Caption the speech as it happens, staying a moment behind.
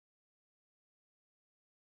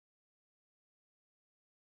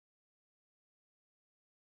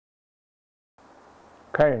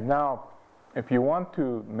Okay, now if you want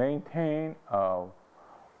to maintain a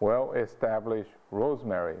well-established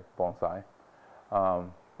rosemary bonsai,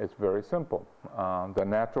 it's very simple. The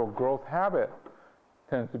natural growth habit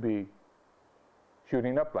tends to be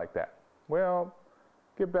shooting up like that. Well,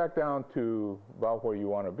 get back down to about where you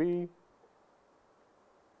want to be.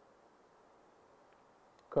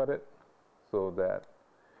 Cut it so that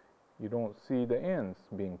you don't see the ends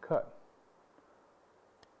being cut.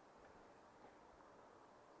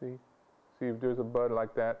 See if there's a bud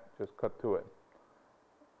like that, just cut to it.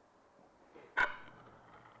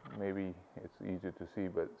 Maybe it's easier to see,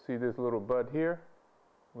 but see this little bud here?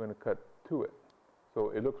 We're going to cut to it. So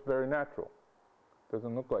it looks very natural.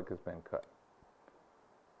 Doesn't look like it's been cut.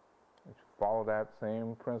 You should follow that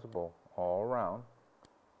same principle all around.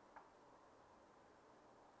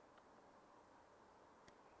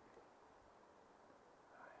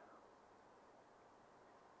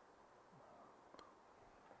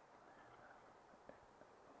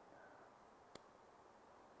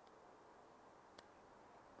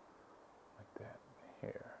 That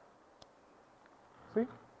here. See?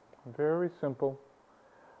 Very simple.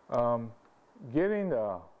 Getting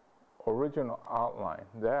the original outline,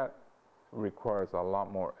 that requires a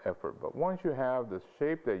lot more effort. But once you have the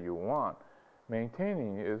shape that you want,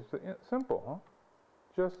 maintaining is simple.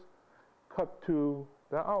 Huh? Just cut to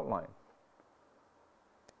the outline.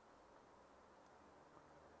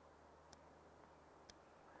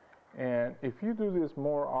 And if you do this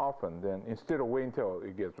more often, then instead of waiting until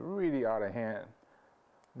it gets really out of hand,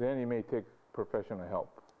 then you may take professional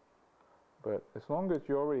help. But as long as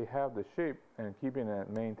you already have the shape and keeping it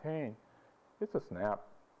maintained, it's a snap.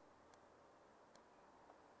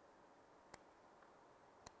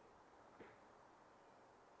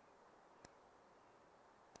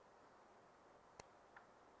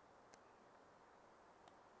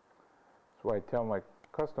 That's why I tell my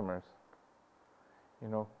customers, you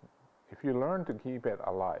know, if you learn to keep it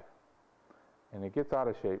alive and it gets out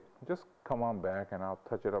of shape, just come on back and I'll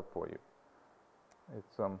touch it up for you.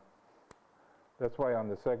 It's that's why on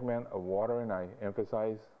the segment of watering I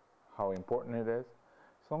emphasize how important it is.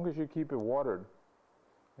 As long as you keep it watered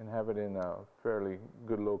and have it in a fairly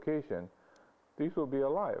good location, these will be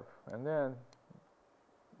alive. And then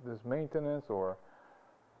this maintenance or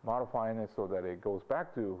modifying it so that it goes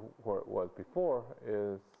back to where it was before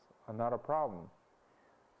is not a problem.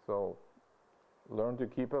 So learn to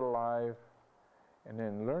keep it alive, and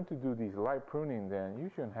then learn to do these light pruning, then you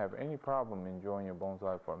shouldn't have any problem enjoying your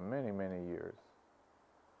bonsai for many, many years.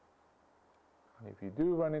 And if you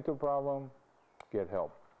do run into a problem, get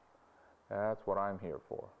help. That's what I'm here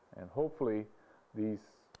for. And hopefully these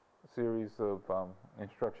series of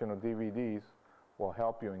instructional DVDs will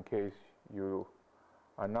help you in case you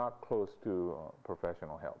are not close to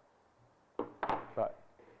professional help. But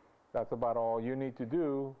that's about all you need to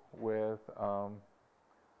do with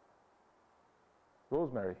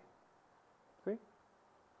rosemary. See?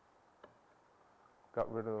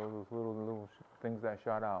 Got rid of those little things that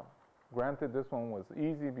shot out. Granted, this one was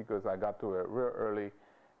easy because I got to it real early,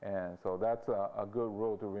 and so that's a good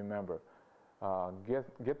rule to remember.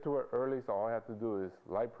 Get to it early, so all I have to do is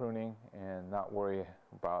light pruning and not worry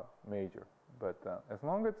about major. But as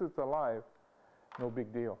long as it's alive, no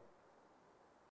big deal.